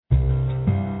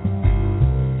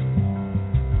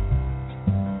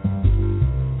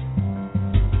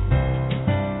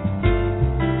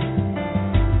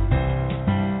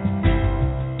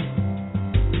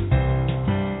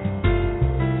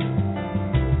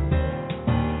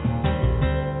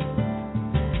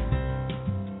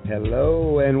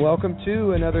Hello and welcome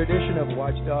to another edition of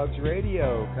Watch D.O.G.S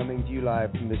Radio, coming to you live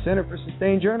from the Center for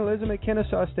Sustained Journalism at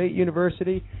Kennesaw State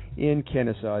University in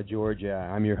Kennesaw, Georgia.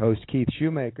 I'm your host, Keith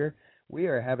Schumacher. We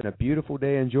are having a beautiful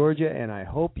day in Georgia, and I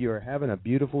hope you are having a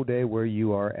beautiful day where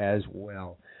you are as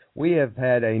well. We have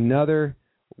had another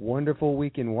wonderful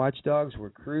week in Watch D.O.G.S.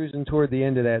 We're cruising toward the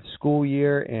end of that school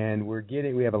year, and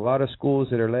we have a lot of schools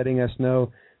that are letting us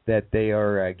know that they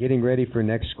are getting ready for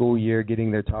next school year,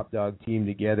 getting their top dog team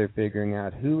together, figuring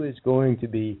out who is going to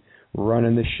be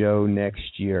running the show next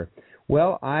year.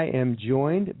 Well, I am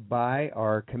joined by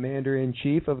our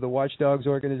Commander-in-Chief of the Watch D.O.G.S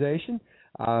organization,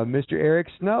 Mr. Eric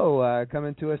Snow,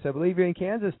 coming to us. I believe you're in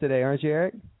Kansas today, aren't you,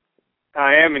 Eric?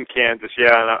 I am in Kansas,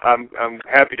 yeah, and I'm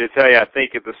happy to tell you I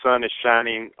think the sun is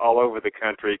shining all over the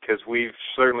country because we've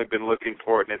certainly been looking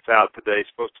for it, and it's out today. It's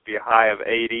supposed to be a high of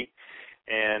 80.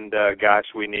 And, gosh,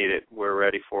 we need it. We're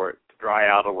ready for it to dry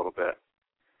out a little bit.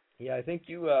 Yeah, I think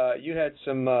you had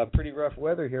some pretty rough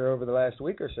weather here over the last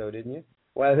week or so, didn't you?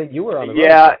 Well, I think you were on the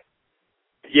road.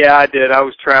 Yeah, I did. I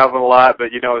was traveling a lot, but,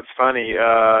 it's funny.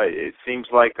 It seems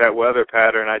like that weather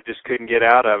pattern, I just couldn't get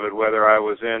out of it, whether I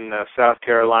was in South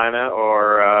Carolina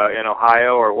or in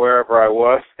Ohio or wherever I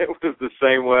was. It was the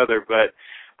same weather, but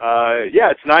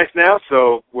it's nice now,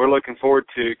 so we're looking forward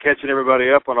to catching everybody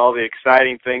up on all the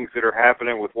exciting things that are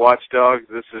happening with Watch D.O.G.S.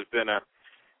 This has been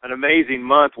an amazing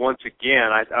month once again.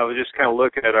 I was just kind of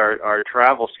looking at our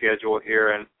travel schedule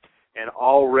here, and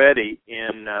already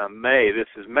in May, this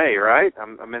is May, right?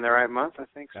 I'm in the right month, I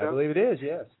think so? I believe it is,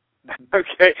 yes.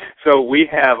 Okay, so we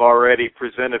have already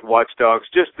presented Watch D.O.G.S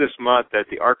just this month at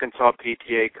the Arkansas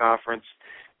PTA Conference,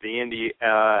 the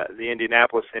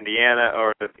Indianapolis, Indiana,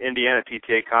 or the Indiana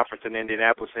PTA Conference in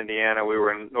Indianapolis, Indiana. We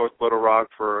were in North Little Rock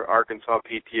for Arkansas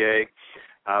PTA,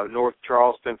 North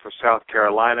Charleston for South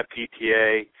Carolina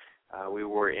PTA. We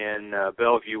were in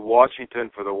Bellevue,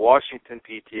 Washington for the Washington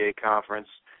PTA Conference.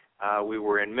 We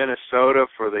were in Minnesota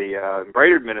for the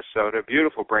Brainerd, Minnesota,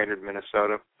 beautiful Brainerd,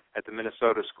 Minnesota, at the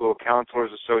Minnesota School Counselors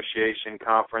Association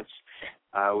Conference.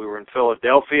 We were in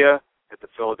Philadelphia at the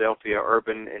Philadelphia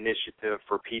Urban Initiative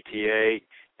for PTA,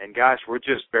 and gosh, we're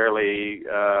just barely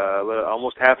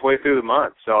almost halfway through the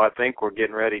month, so I think we're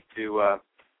getting ready to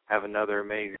have another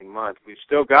amazing month. We've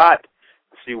still got,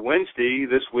 Wednesday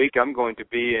this week I'm going to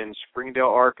be in Springdale,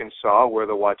 Arkansas, where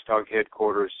the Watch D.O.G.S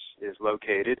headquarters is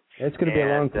located. It's going to be a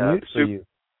long commute for you.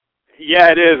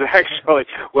 Yeah, it is, actually.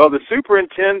 Well, the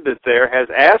superintendent there has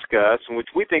asked us, which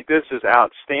we think this is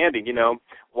outstanding.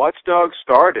 Watch D.O.G.S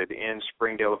started in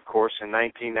Springdale, of course, in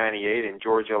 1998 in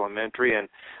George Elementary, and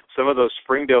some of those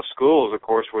Springdale schools, of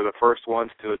course, were the first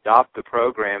ones to adopt the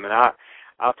program. And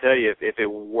I'll tell you, if it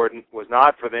was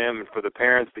not for them and for the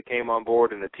parents that came on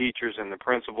board and the teachers and the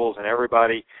principals and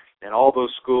everybody and all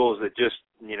those schools that just,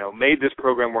 made this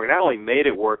program work, not only made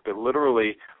it work, but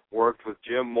literally worked with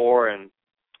Jim Moore and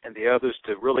the others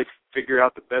to really figure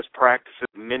out the best practices.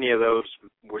 Many of those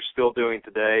we're still doing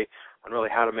today on really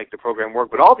how to make the program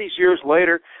work. But all these years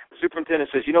later, the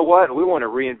superintendent says, you know what, we want to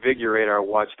reinvigorate our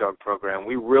Watch D.O.G.S program.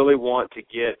 We really want to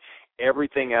get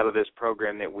everything out of this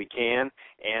program that we can.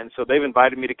 And so they've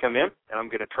invited me to come in, and I'm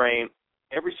going to train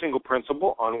every single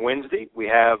principal on Wednesday. We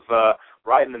have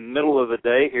right in the middle of the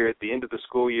day here at the end of the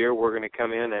school year, we're going to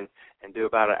come in and do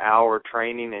about an hour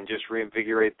training and just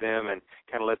reinvigorate them and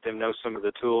kind of let them know some of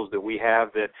the tools that we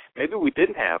have that maybe we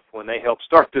didn't have when they helped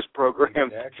start this program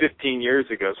 15 years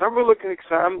ago. So I'm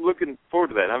looking forward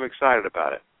to that. I'm excited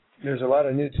about it. There's a lot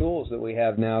of new tools that we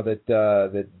have now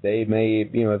that they may,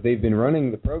 if they've been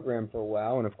running the program for a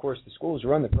while, and of course the schools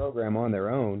run the program on their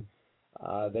own,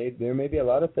 there may be a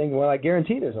lot of things, well, I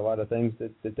guarantee there's a lot of things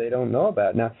that they don't know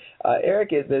about. Now,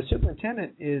 Eric, the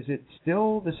superintendent, is it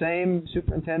still the same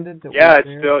superintendent? Yeah, it's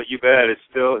still, you bet, it's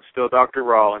still Dr.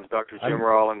 Rollins, Dr. Jim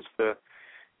Rollins.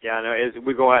 As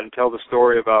we go out and tell the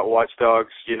story about Watch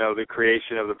D.O.G.S, the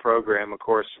creation of the program, of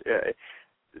course,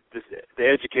 the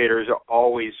educators are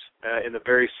always in the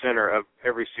very center of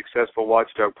every successful Watch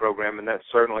D.O.G program, and that's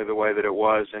certainly the way that it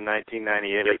was in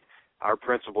 1998. Our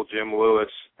principal, Jim Lewis,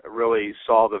 really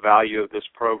saw the value of this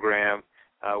program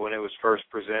when it was first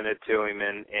presented to him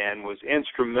and was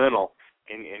instrumental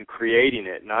in creating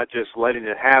it, not just letting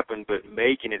it happen, but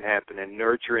making it happen and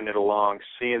nurturing it along,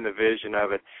 seeing the vision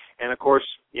of it. And, of course,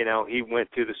 he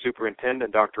went to the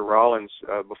superintendent, Dr. Rollins,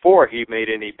 before he made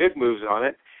any big moves on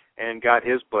it, and got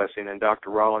his blessing. And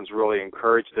Dr. Rollins really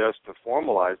encouraged us to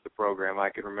formalize the program. I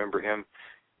can remember him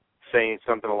saying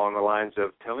something along the lines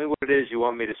of, tell me what it is you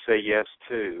want me to say yes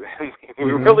to. And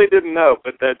we really didn't know,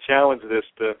 but that challenged us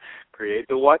to create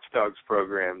the Watch D.O.G.S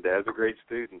program to have the great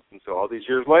students. And so all these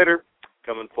years later,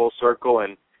 coming full circle,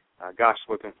 and gosh,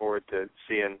 looking forward to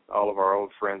seeing all of our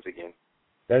old friends again.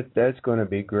 That's going to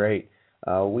be great.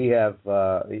 We have,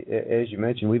 as you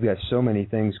mentioned, we've got so many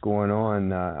things going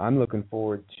on. I'm looking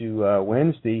forward to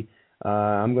Wednesday.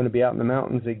 I'm going to be out in the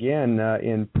mountains again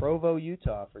in Provo,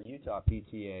 Utah, for Utah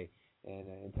PTA,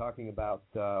 and talking about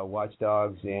Watch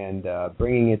Dogs and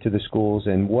bringing it to the schools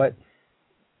and what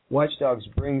Watch Dogs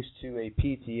brings to a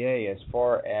PTA as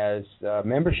far as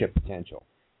membership potential.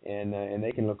 And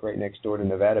they can look right next door to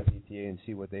Nevada PTA and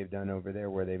see what they've done over there,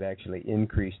 where they've actually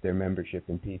increased their membership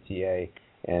in PTA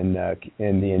and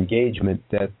the engagement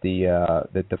that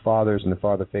the fathers and the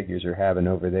father figures are having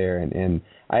over there. And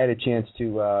I had a chance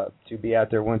to be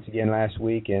out there once again last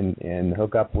week and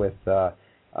hook up with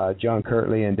John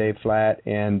Kirtley and Dave Flatt,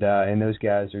 and those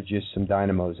guys are just some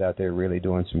dynamos out there, really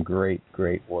doing some great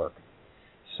work.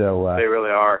 So they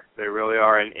really are. They really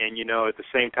are. And at the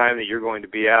same time that you're going to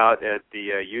be out at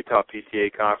the Utah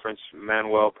PTA conference,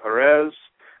 Manuel Perez,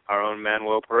 our own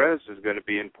Manuel Perez, is going to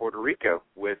be in Puerto Rico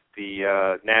with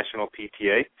the National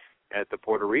PTA at the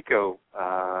Puerto Rico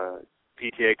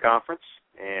PTA conference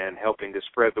and helping to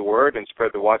spread the word and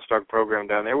spread the Watchdog program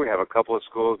down there. We have a couple of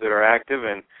schools that are active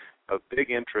and a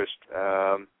big interest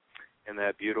in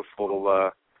that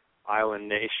beautiful island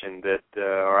nation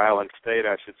or island state,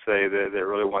 I should say, that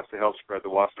really wants to help spread the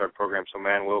Watchdog program. So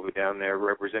Manuel will be down there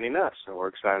representing us, and we're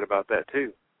excited about that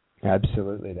too.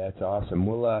 Absolutely, that's awesome.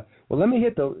 Well, let me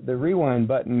hit the rewind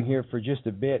button here for just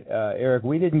a bit, Eric.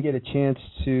 We didn't get a chance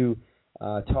to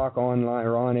talk online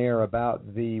or on air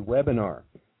about the webinar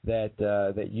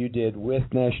that you did with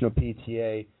National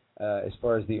PTA as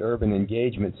far as the urban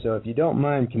engagement. So, if you don't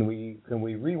mind, can we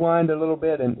rewind a little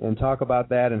bit and talk about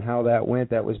that and how that went?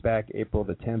 That was back April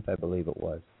the 10th, I believe it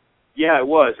was. Yeah, it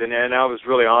was, and I was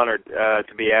really honored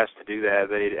to be asked to do that.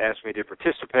 They asked me to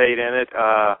participate in it.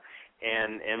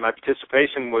 And my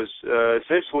participation was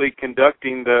essentially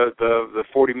conducting the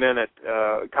 40-minute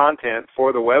content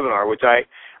for the webinar, which I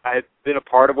had been a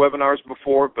part of webinars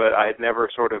before, but I had never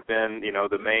sort of been,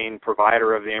 the main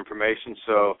provider of the information.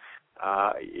 So,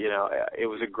 it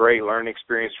was a great learning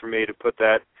experience for me to put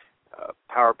that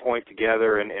PowerPoint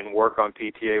together and work on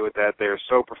PTA with that. They're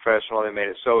so professional. They made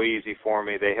it so easy for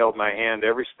me. They held my hand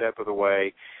every step of the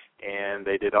way, and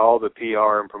they did all the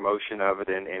PR and promotion of it,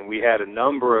 and we had a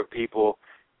number of people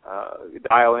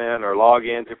dial in or log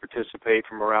in to participate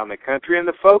from around the country, and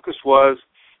the focus was,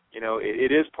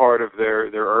 it is part of their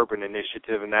urban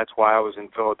initiative, and that's why I was in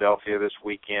Philadelphia this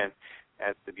weekend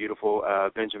at the beautiful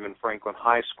Benjamin Franklin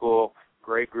High School.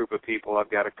 Great group of people. I've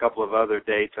got a couple of other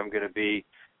dates I'm going to be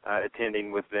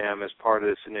attending with them as part of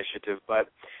this initiative, but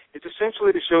it's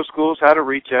essentially to show schools how to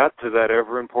reach out to that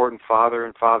ever-important father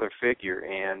and father figure,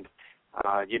 and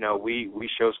we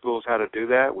show schools how to do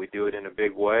that. We do it in a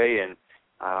big way, and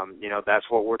that's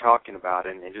what we're talking about,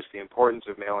 and just the importance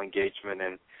of male engagement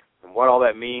and what all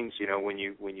that means, when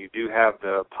you do have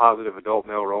the positive adult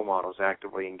male role models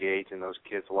actively engaged in those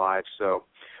kids' lives. So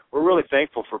we're really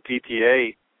thankful for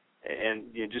PTA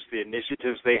and just the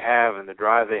initiatives they have and the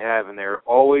drive they have, and they're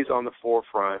always on the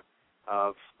forefront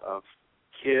of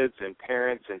kids and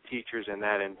parents and teachers and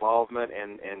that involvement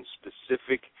and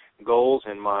specific goals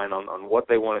in mind on what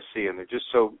they want to see, and they're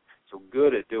just so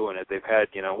good at doing it. They've had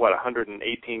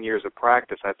 118 years of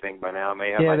practice, I think, by now.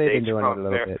 May have my dates wrong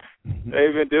there.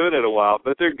 They've been doing it a while,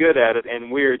 but they're good at it,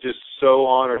 and we're just so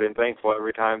honored and thankful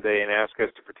every time they ask us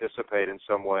to participate in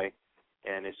some way.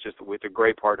 And it's just with a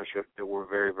great partnership that we're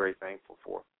very, very thankful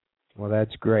for. Well,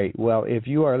 that's great. Well, if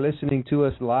you are listening to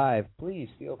us live, please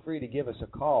feel free to give us a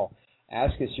call.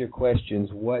 Ask us your questions.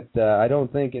 I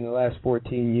don't think in the last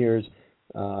 14 years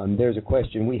there's a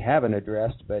question we haven't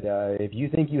addressed, but if you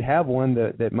think you have one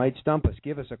that might stump us,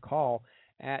 give us a call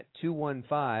at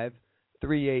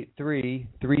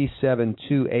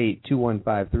 215-383-3728,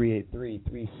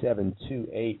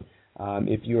 215-383-3728.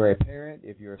 If you're a parent,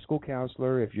 if you're a school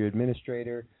counselor, if you're an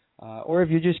administrator, or if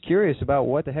you're just curious about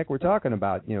what the heck we're talking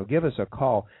about, give us a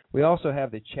call. We also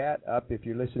have the chat up. If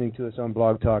you're listening to us on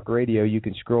Blog Talk Radio, you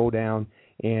can scroll down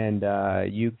and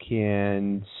you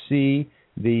can see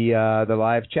the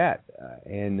live chat,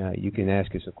 and you can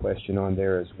ask us a question on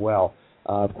there as well.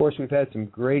 Of course, we've had some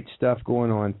great stuff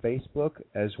going on Facebook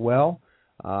as well.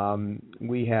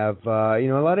 We have a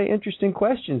lot of interesting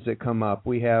questions that come up.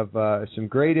 We have some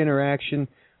great interaction.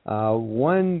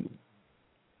 One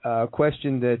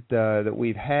question that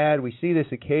we've had, we see this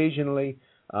occasionally.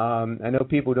 I know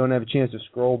people don't have a chance to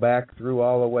scroll back through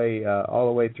all the way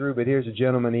through, but here's a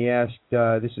gentleman. He asked,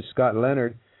 this is Scott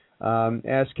Leonard,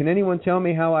 asked, can anyone tell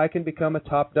me how I can become a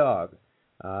top dog?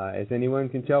 As anyone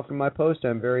can tell from my post,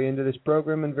 I'm very into this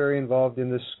program and very involved in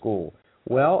this school.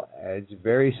 Well, it's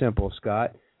very simple,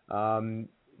 Scott.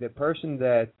 The person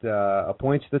that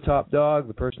appoints the top dog,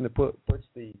 the person that puts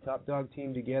the top dog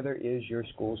team together, is your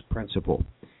school's principal.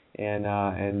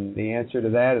 And the answer to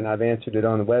that, and I've answered it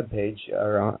on the web page,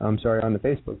 or I'm sorry, on the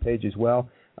Facebook page as well.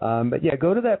 But yeah,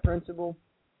 go to that principal,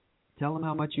 tell them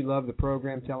how much you love the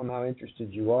program, tell them how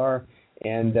interested you are,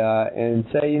 and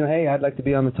say, hey, I'd like to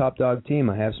be on the top dog team.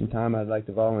 I have some time. I'd like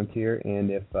to volunteer, and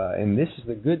and this is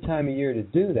the good time of year to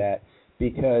do that,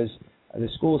 because the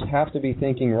schools have to be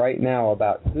thinking right now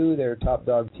about who their top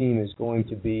dog team is going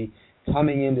to be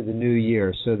coming into the new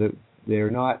year, so that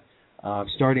they're not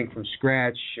starting from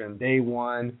scratch on day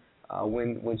one.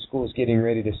 When school's getting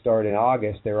ready to start in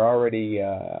August, they're already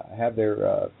have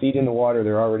their feet in the water.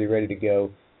 They're already ready to go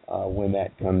when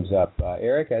that comes up.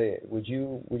 Eric, would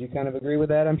you kind of agree with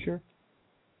that? I'm sure.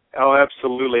 Oh,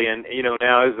 absolutely. And,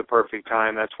 now is the perfect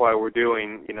time. That's why we're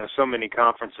doing, so many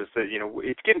conferences that,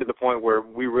 it's getting to the point where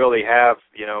we really have,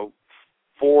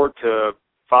 4 to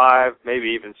 5, maybe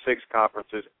even 6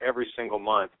 conferences every single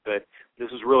month. But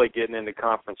this is really getting into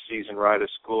conference season right as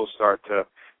schools start to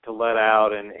let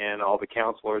out, and all the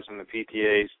counselors and the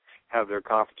PTAs have their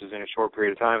conferences in a short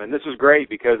period of time. And this is great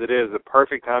because it is the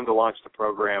perfect time to launch the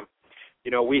program.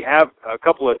 We have a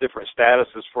couple of different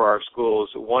statuses for our schools.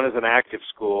 One is an active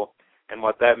school, and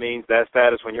what that means, that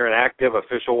status, when you're an active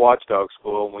official watchdog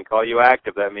school, when we call you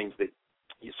active, that means that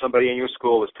somebody in your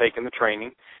school is taking the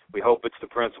training. We hope it's the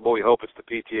principal. We hope it's the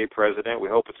PTA president. We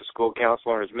hope it's a school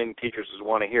counselor and as many teachers as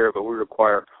want to hear it, but we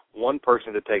require one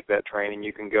person to take that training.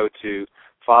 You can go to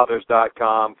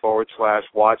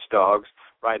fathers.com/watchdogs.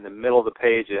 Right in the middle of the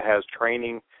page, it has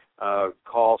training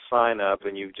call sign up,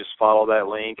 and you just follow that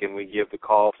link, and we give the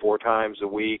call 4 times a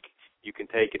week. You can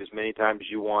take it as many times as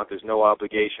you want. There's no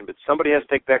obligation, but somebody has to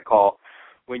take that call.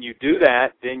 When you do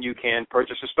that, then you can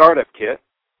purchase a startup kit,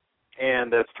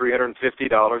 and that's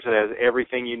 $350. It has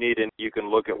everything you need, and you can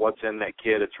look at what's in that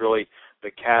kit. It's really the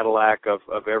Cadillac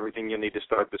of everything you need to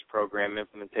start this program: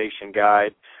 implementation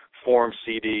guide, form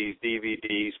CDs,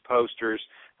 DVDs, posters,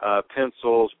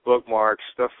 pencils, bookmarks,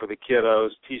 stuff for the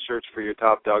kiddos, T-shirts for your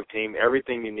top dog team,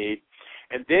 everything you need.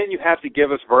 And then you have to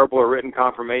give us verbal or written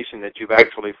confirmation that you've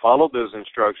actually followed those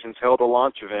instructions, held a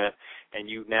launch event, and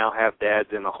you now have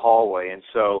dads in the hallway. And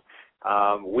so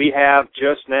we have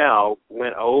just now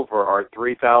went over our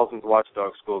 3,000th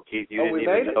watchdog school, Keith. You didn't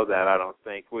even know that, I don't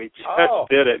think. We just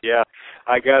did it, yeah.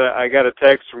 I got a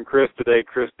text from Chris today,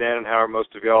 Chris Danenhauer.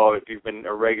 Most of y'all, if you've been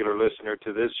a regular listener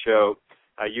to this show,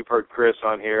 you've heard Chris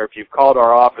on here. If you've called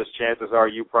our office, chances are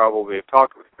you probably have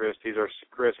talked with Chris. He's our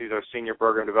senior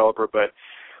program developer. But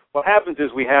what happens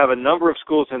is we have a number of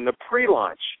schools in the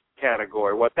pre-launch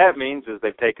category. What that means is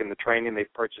they've taken the training,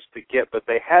 they've purchased the kit, but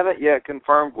they haven't yet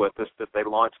confirmed with us that they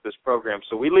launched this program.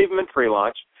 So we leave them in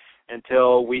pre-launch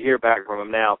until we hear back from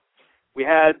them. Now, we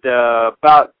had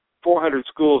about 400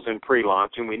 schools in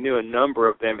pre-launch, and we knew a number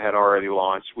of them had already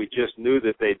launched. We just knew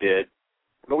that they did,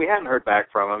 but we hadn't heard back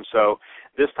from them. So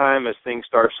this time, as things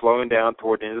start slowing down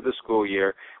toward the end of the school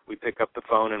year, we pick up the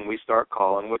phone and we start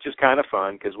calling, which is kind of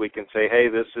fun because we can say, hey,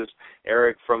 this is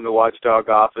Eric from the Watchdog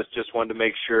office. Just wanted to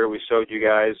make sure we showed you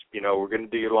guys, we're going to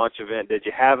do your launch event. Did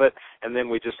you have it? And then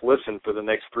we just listen for the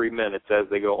next 3 minutes as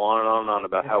they go on and on and on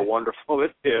about how wonderful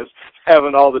it is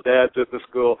having all the dads at the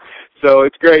school. So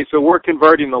it's great. So we're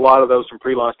converting a lot of those from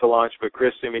pre-launch to launch, but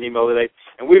Chris sent me an email today,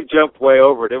 and we've jumped way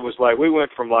over it. It was like we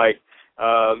went from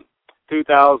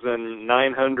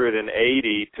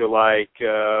 2,980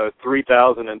 to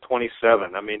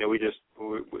 3,027. I mean, we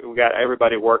got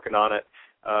everybody working on it.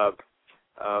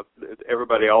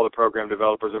 Everybody, all the program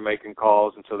developers are making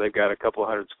calls, and so they've got a couple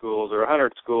 100 schools, or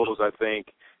 100 schools, I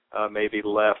think, maybe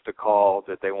left to call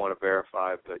that they want to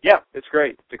verify. But yeah, it's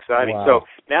great. It's exciting. Wow. So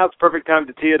now it's the perfect time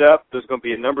to tee it up. There's going to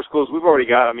be a number of schools. We've already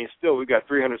got, we've got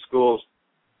 300 schools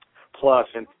plus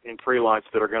in pre-launch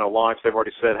that are going to launch. They've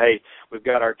already said, hey, we've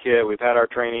got our kit, we've had our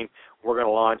training, we're going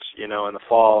to launch, in the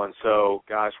fall. And so,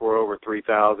 gosh, we're over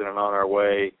 3,000 and on our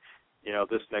way.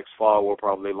 This next fall we'll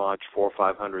probably launch 400 or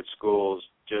 500 schools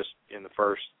just in the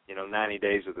first, 90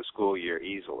 days of the school year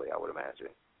easily, I would imagine.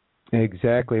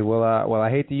 Exactly. Well, I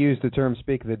hate to use the term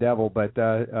 "speak of the devil," but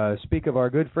speak of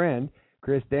our good friend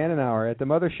Chris Danenhauer at the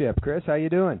Mothership. Chris, how you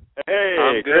doing? Hey,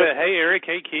 I'm good. Chris. Hey, Eric.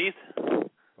 Hey, Keith.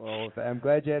 Well, I'm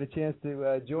glad you had a chance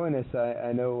to join us.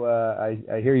 I know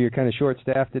I hear you're kind of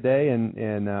short-staffed today, and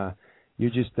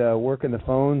you're just working the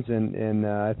phones, and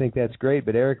I think that's great.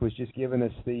 But Eric was just giving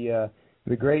us the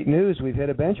great news. We've hit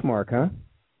a benchmark, huh?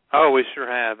 Oh, we sure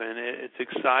have, and it's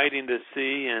exciting to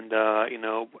see. And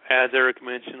as Eric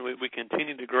mentioned, we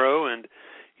continue to grow, and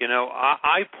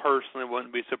I personally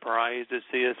wouldn't be surprised to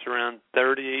see us around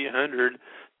 3,800,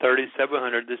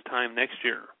 3,700 this time next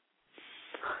year.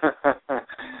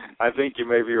 I think you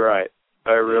may be right.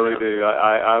 I really do.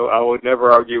 I would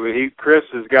never argue with Chris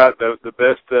has got the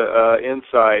best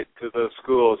insight to those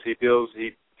schools. He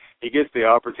gets the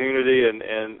opportunity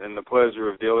and the pleasure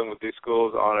of dealing with these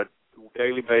schools on a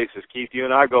daily basis. Keith, you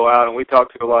and I go out and we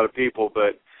talk to a lot of people,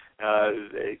 but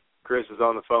Chris is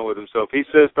on the phone with him. So if he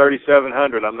says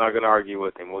 3,700, I'm not going to argue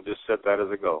with him. We'll just set that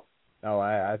as a goal. Oh,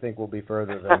 I think we'll be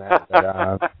further than that. But,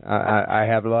 I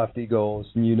have lofty goals,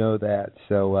 and you know that.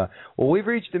 So, well, we've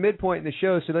reached the midpoint in the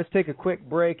show, so let's take a quick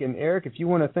break. And Eric, if you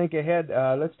want to think ahead,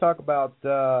 let's talk about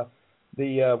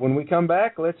when we come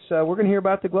back. We're going to hear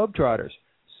about the Globetrotters.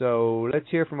 So let's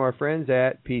hear from our friends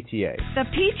at PTA. The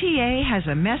PTA has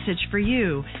a message for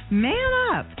you. Man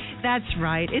up. That's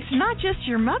right. It's not just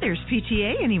your mother's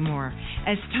PTA anymore.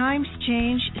 As times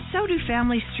change, so do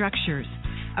family structures.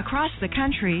 Across the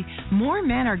country, more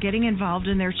men are getting involved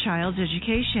in their child's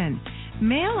education.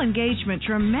 Male engagement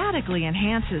dramatically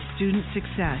enhances student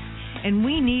success, and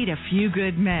we need a few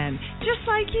good men, just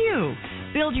like you.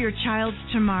 Build your child's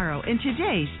tomorrow in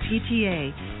today's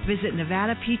PTA. Visit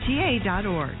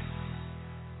NevadaPTA.org.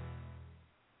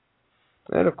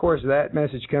 And, of course, that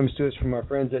message comes to us from our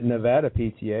friends at Nevada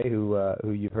PTA,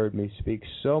 who you've heard me speak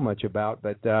so much about.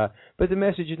 But the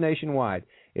message is nationwide.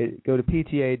 Go to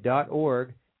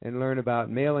PTA.org and learn about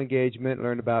male engagement,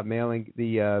 learn about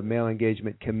the Male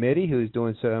Engagement Committee, who's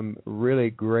doing some really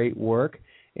great work,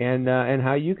 and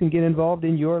how you can get involved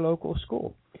in your local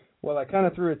school. Well, I kind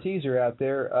of threw a teaser out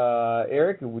there.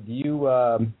 Eric, would you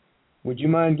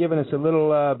mind giving us a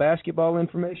little basketball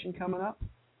information coming up?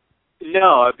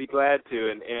 No, I'd be glad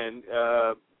to. And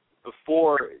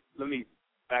let me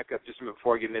back up just a minute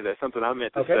before I get into that. Something I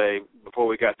meant to say before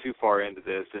we got too far into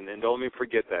this, and don't let me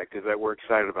forget that because we're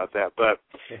excited about that. But,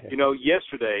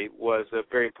 yesterday was a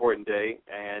very important day,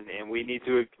 and we need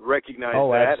to recognize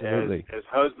that as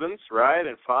husbands, right,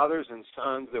 and fathers and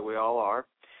sons that we all are.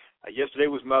 Yesterday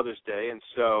was Mother's Day, and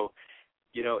so,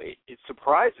 it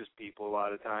surprises people a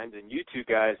lot of times, and you two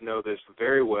guys know this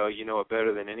very well. You know it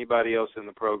better than anybody else in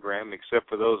the program, except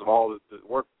for those of all that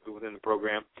work within the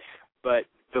program. But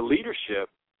the leadership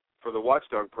for the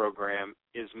Watchdog program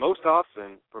is most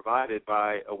often provided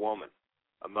by a woman,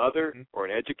 a mother or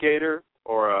an educator,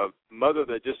 or a mother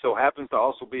that just so happens to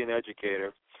also be an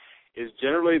educator, is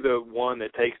generally the one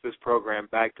that takes this program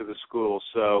back to the school.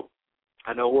 So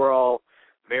I know we're all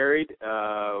married.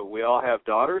 We all have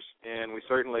daughters, and we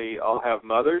certainly all have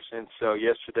mothers. And so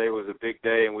yesterday was a big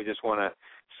day, and we just want to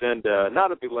send,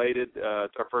 not a belated,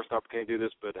 it's our first opportunity to do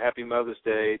this, but happy Mother's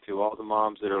Day to all the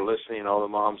moms that are listening, all the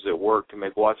moms that work to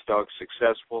make Watchdogs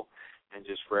successful, and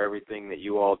just for everything that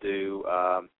you all do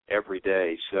every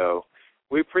day. So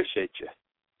we appreciate you.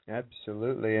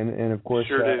 Absolutely. And of course,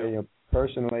 sure do.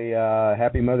 Personally,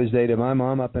 happy Mother's Day to my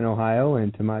mom up in Ohio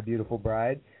and to my beautiful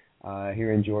bride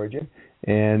here in Georgia.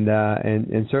 And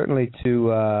certainly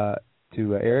to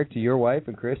Eric, to your wife,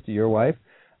 and Chris, to your wife,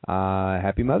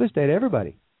 happy Mother's Day to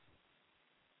everybody.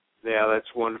 Yeah, that's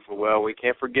wonderful. Well, we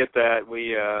can't forget that.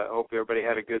 We hope everybody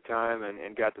had a good time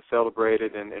and got to celebrate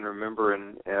it and remember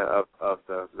of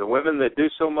the women that do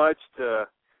so much to,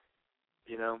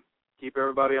 keep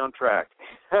everybody on track.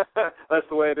 That's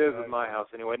the way it is in my house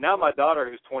anyway. Now my daughter,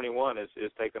 who's 21,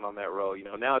 is taking on that role.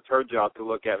 Now it's her job to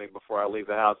look at me before I leave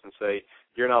the house and say,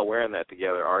 "You're not wearing that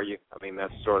together, are you?" I mean,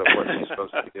 that's sort of what she's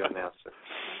supposed to be doing now. So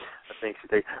I think she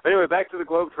takes. But anyway, back to the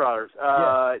Globetrotters.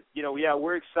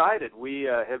 We're excited. We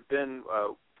have been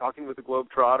talking with the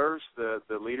Globetrotters,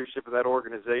 the leadership of that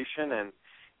organization,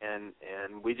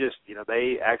 and we just,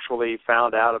 they actually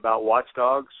found out about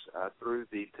Watchdogs through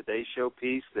the Today Show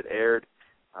piece that aired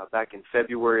back in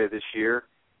February of this year.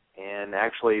 And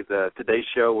actually the Today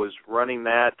Show was running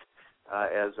that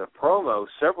as a promo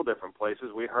several different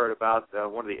places. We heard about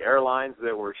one of the airlines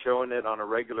that were showing it on a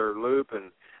regular loop,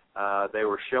 and they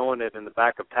were showing it in the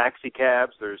back of taxi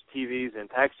cabs. There's TVs in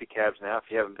taxi cabs now. If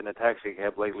you haven't been in a taxi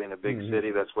cab lately in a big city,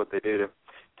 that's what they do to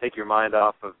take your mind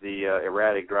off of the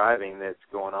erratic driving that's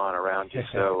going on around you.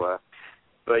 So,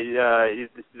 but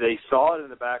they saw it in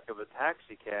the back of a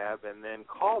taxi cab and then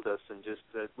called us and just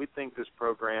said, "We think this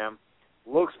program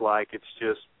looks like it's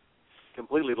just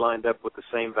completely lined up with the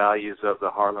same values of the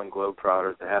Harlem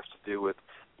Globetrotters that has to do with,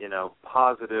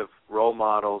 positive role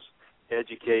models,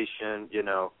 education,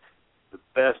 the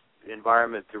best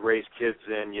environment to raise kids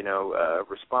in,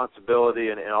 responsibility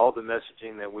and all the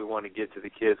messaging that we want to get to the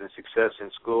kids and success in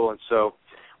school." And so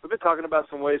we've been talking about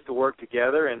some ways to work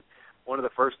together, and one of the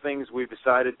first things we've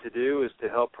decided to do is to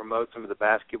help promote some of the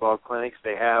basketball clinics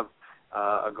they have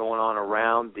going on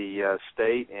around the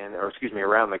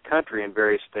around the country in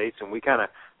various states, and we kind of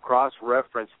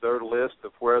cross-reference their list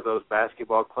of where those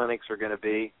basketball clinics are going to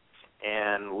be,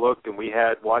 and looked, and we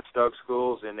had watchdog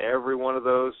schools in every one of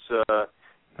those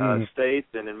states,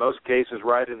 and in most cases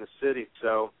right in the city.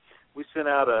 So we sent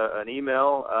out an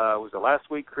email, was it last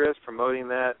week, Chris, promoting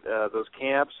those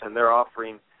camps, and they're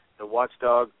offering the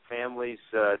watchdog families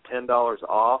 $10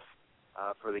 off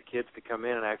for the kids to come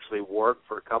in and actually work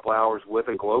for a couple hours with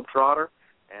a Globetrotter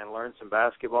and learn some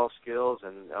basketball skills.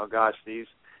 And, oh, gosh, these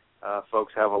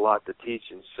folks have a lot to teach.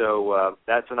 And so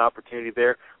that's an opportunity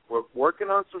there. We're working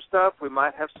on some stuff. We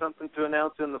might have something to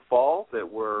announce in the fall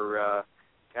that we're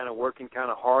kind of working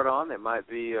kind of hard on. That might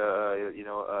be,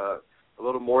 a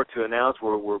little more to announce.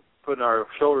 We're putting our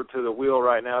shoulder to the wheel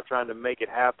right now trying to make it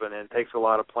happen, and it takes a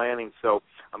lot of planning. So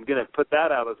I'm going to put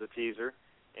that out as a teaser,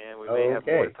 and we may have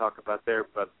more to talk about there.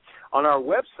 But on our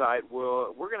website,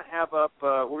 we're going to have up,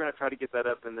 we're going to try to get that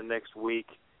up in the next week,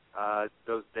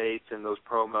 those dates and those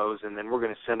promos, and then we're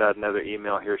going to send out another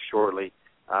email here shortly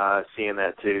seeing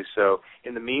that too. So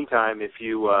in the meantime, if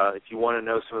you want to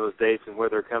know some of those dates and where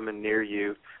they're coming near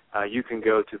you, you can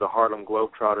go to the Harlem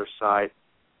Globetrotters site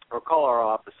or call our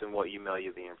office and we'll email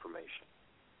you the information.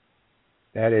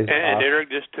 That is and awesome. Eric,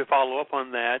 just to follow up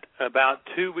on that, about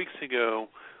 2 weeks ago,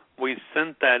 we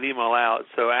sent that email out.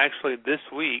 So actually this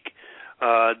week,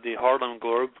 the Harlem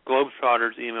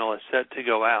Globetrotters email is set to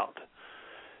go out.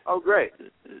 Oh, great.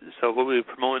 So we'll be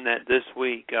promoting that this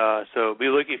week. So be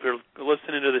looking, if you're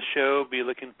listening to the show, be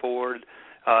looking forward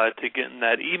to getting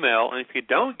that email. And if you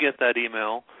don't get that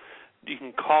email, you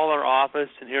can call our office,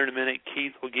 and here in a minute,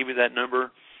 Keith will give you that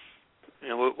number,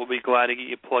 and we'll be glad to get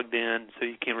you plugged in so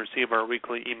you can receive our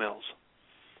weekly emails.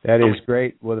 That is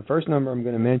great. Well, the first number I'm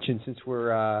going to mention, since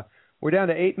we're down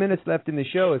to 8 minutes left in the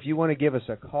show, if you want to give us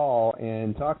a call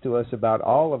and talk to us about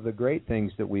all of the great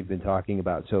things that we've been talking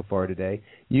about so far today,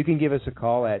 you can give us a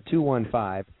call at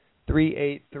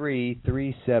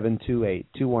 215-383-3728,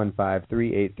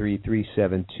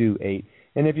 215-383-3728.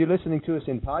 And if you're listening to us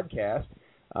in podcast,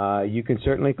 you can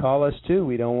certainly call us, too.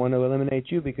 We don't want to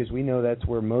eliminate you because we know that's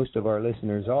where most of our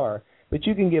listeners are. But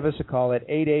you can give us a call at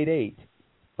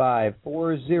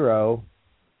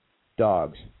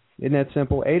 888-540-DOGS. Isn't that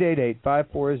simple?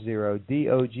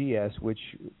 888-540-DOGS, which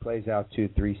plays out to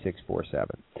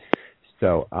 3647.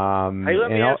 So, hey,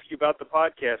 let me ask you about the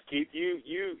podcast, Keith.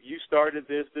 You started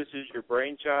this. This is your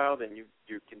brainchild, and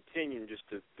you're continuing just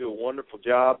to do a wonderful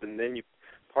job, and then you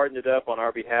partnered up on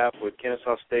our behalf with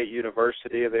Kennesaw State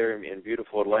University there in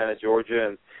beautiful Atlanta, Georgia,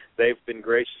 and they've been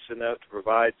gracious enough to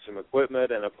provide some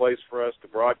equipment and a place for us to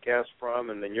broadcast from,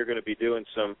 and then you're going to be doing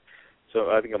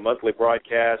I think a monthly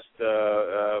broadcast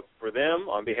for them,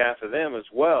 on behalf of them as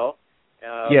well.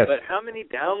 Yes. But how many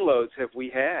downloads have we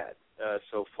had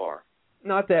so far?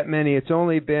 Not that many. It's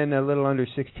only been a little under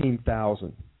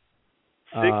 16,000.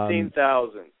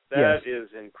 16,000. That is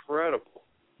incredible.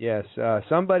 Yes,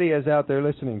 somebody is out there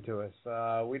listening to us.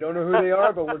 We don't know who they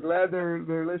are, but we're glad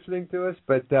they're listening to us.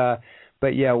 But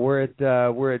yeah, we're at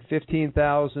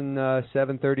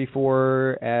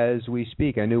 15,734 as we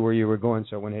speak. I knew where you were going,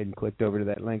 so I went ahead and clicked over to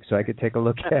that link so I could take a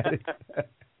look at it.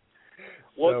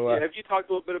 Well, have you talked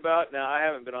a little bit about? Now, I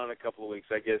haven't been on in a couple of weeks.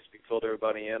 I guess you filled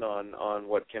everybody in on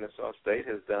what Kennesaw State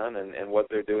has done and what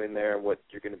they're doing there, and what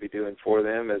you're going to be doing for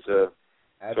them as a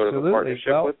sort of a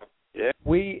partnership with them. Yeah.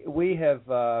 We have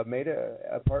made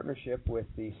a partnership with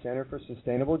the Center for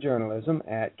Sustainable Journalism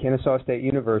at Kennesaw State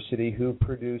University, who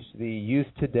produce the Youth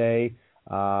Today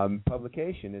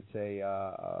publication. It's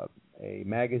a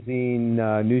magazine,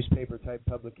 newspaper type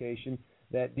publication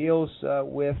that deals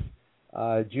with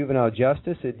juvenile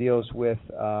justice. It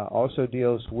also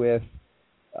deals with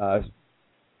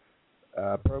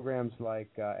programs like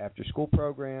after-school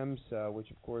programs,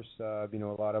 which, of course, a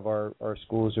lot of our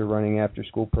schools are running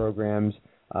after-school programs,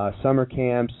 summer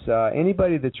camps,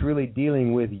 anybody that's really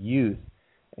dealing with youth.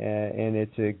 And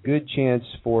it's a good chance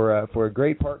for a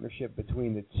great partnership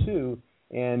between the two.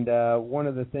 And one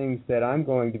of the things that I'm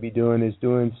going to be doing is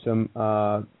doing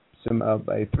a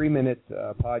 3-minute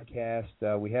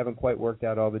podcast. We haven't quite worked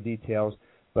out all the details,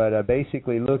 but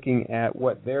basically looking at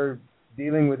what they're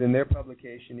dealing with in their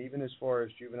publication, even as far as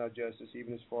juvenile justice,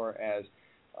 even as far as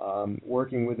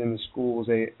working within the schools,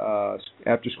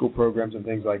 after-school programs and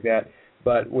things like that,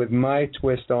 but with my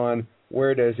twist on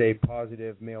where does a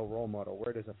positive male role model,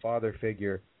 where does a father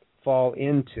figure fall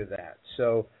into that.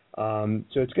 So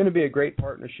it's going to be a great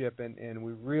partnership, and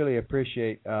we really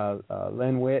appreciate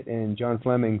Len Witt and John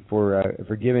Fleming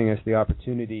for giving us the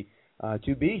opportunity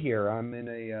to be here. I'm in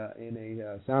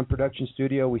a sound production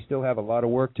studio. We still have a lot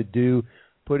of work to do,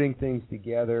 putting things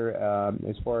together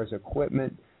as far as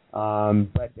equipment,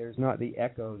 but there's not the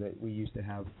echo that we used to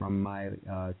have from my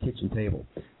kitchen table.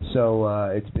 So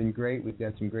it's been great. We've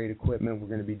got some great equipment. We're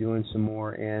going to be doing some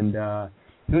more, and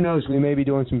who knows, we may be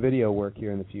doing some video work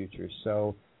here in the future.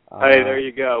 So hey, there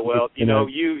you go. Well, you know,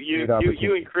 you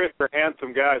and Chris are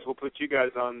handsome guys. We'll put you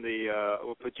guys on the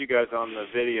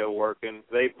video work, and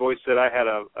they both said I had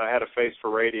a face for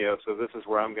radio, so this is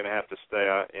where I'm going to have to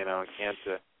stay. You know, I can't.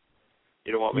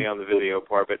 You don't want me on the video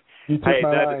part, but you took hey,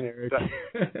 my line, Eric.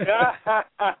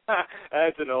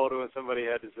 That's an old one. Somebody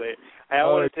had to say it. Hey, I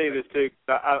want to tell you this too.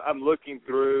 I'm looking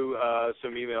through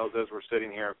some emails as we're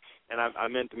sitting here, and I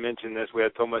meant to mention this. We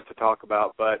had so much to talk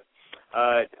about, but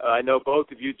I know both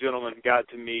of you gentlemen got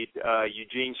to meet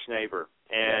Eugene Schnaber,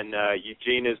 and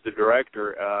Eugene is the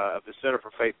director of the Center for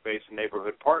Faith-Based and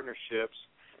Neighborhood Partnerships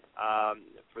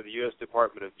for the U.S.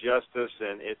 Department of Justice,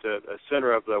 and it's a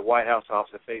center of the White House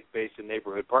Office of Faith-Based and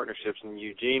Neighborhood Partnerships. And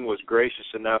Eugene was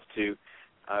gracious enough to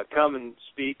come and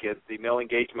speak at the Male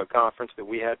Engagement Conference that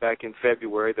we had back in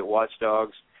February that Watch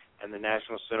D.O.G.S and the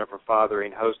National Center for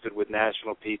Fathering hosted with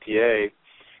National PTA.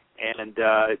 And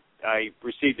I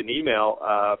received an email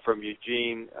from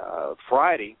Eugene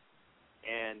Friday,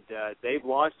 and they've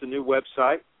launched a new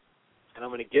website, and I'm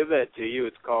going to give that to you.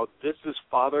 It's called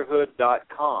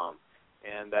thisisfatherhood.com,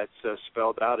 and that's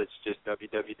spelled out. It's just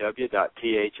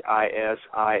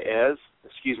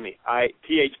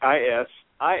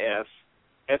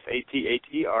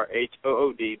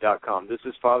thisisfatherhood.com.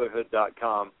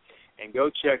 Thisisfatherhood.com, and go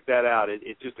check that out.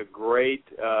 It's just a great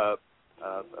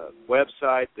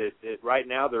website that right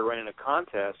now they're running a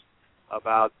contest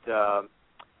about a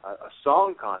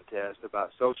song contest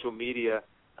about social media.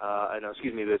 That's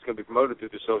going to be promoted through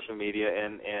the social media,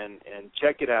 and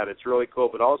check it out. It's really cool.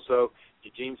 But also,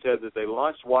 Eugene said that they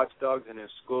launched Watch D.O.G.S in his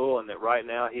school, and that right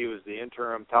now he was the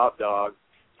interim top dog.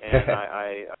 And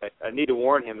I need to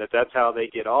warn him that that's how they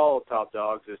get all top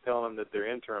dogs, is telling them that they're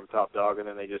interim top dog, and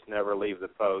then they just never leave the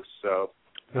post. So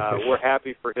we're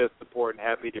happy for his support and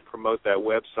happy to promote that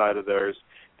website of theirs,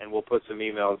 and we'll put some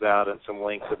emails out and some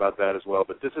links about that as well.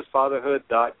 But this is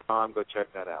fatherhood.com. Go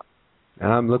check that out.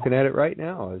 I'm looking at it right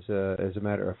now, as a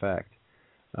matter of fact.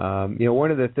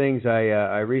 One of the things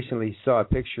I recently saw a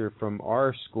picture from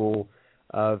our school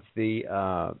of the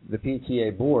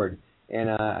PTA board, and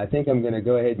I think I'm going to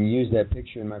go ahead and use that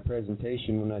picture in my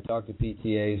presentation when I talk to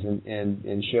PTAs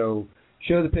and show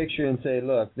the picture and say,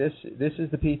 look, this is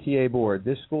the PTA board.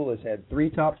 This school has had 3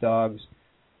 top dogs.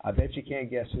 I bet you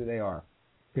can't guess who they are,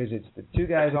 because it's the 2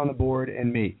 guys on the board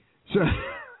and me.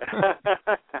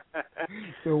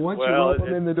 So once you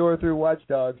welcome in the door through Watch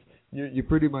D.O.G.S, you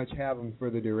pretty much have them for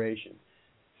the duration.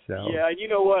 So yeah, you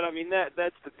know what? I mean,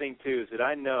 that's the thing too, is that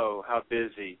I know how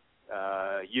busy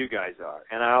you guys are,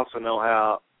 and I also know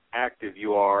how active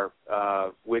you are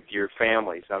with your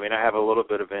families. I mean, I have a little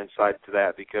bit of insight to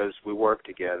that because we work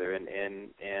together,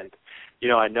 and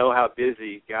I know how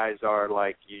busy guys are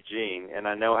like Eugene, and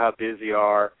I know how busy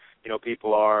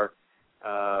people are.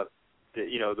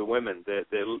 The women that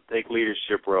take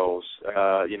leadership roles,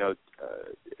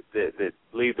 that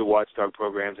lead the Watch D.O.G.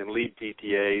 programs and lead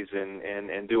PTAs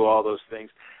and do all those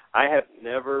things. I have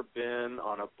never been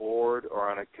on a board or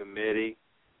on a committee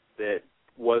that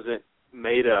wasn't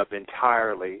made up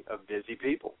entirely of busy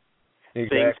people.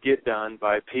 Exactly. Things get done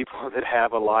by people that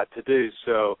have a lot to do.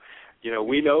 So,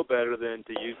 we know better than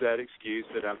to use that excuse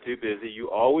that I'm too busy.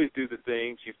 You always do the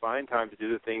things, you find time to do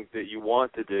the things that you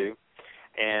want to do.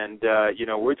 And,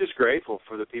 we're just grateful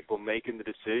for the people making the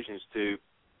decisions to,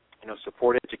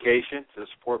 support education, to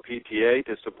support PTA,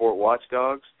 to support Watch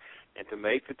D.O.G.S, and to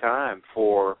make the time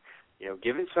for,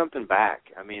 giving something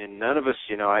back. I mean, and none of us,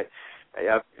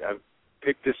 I've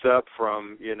picked this up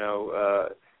from,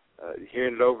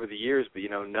 hearing it over the years, but,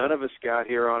 none of us got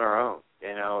here on our own,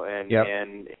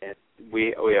 and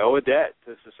we owe a debt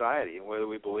to society, and whether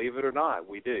we believe it or not,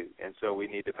 we do. And so we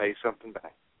need to pay something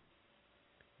back.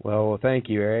 Well, thank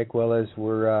you, Eric. Well, as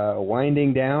we're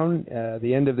winding down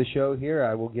the end of the show here,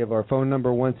 I will give our phone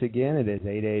number once again. It is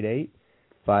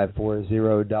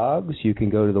 888-540-DOGS. You can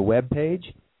go to the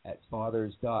webpage at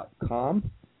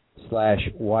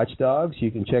fathers.com/watchdogs.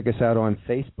 You can check us out on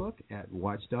Facebook at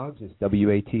Watch D.O.G.S. It's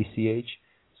WATCH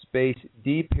space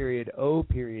D.O.G.S.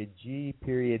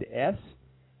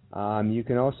 You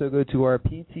can also go to our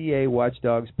PTA Watch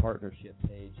D.O.G.S partnership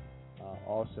page,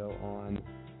 also on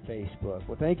Facebook.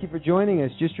 Well, thank you for joining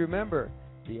us. Just remember,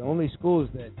 the only schools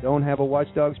that don't have a Watch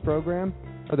D.O.G.S program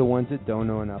are the ones that don't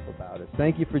know enough about us.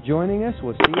 Thank you for joining us.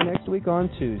 We'll see you next week on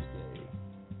Tuesday.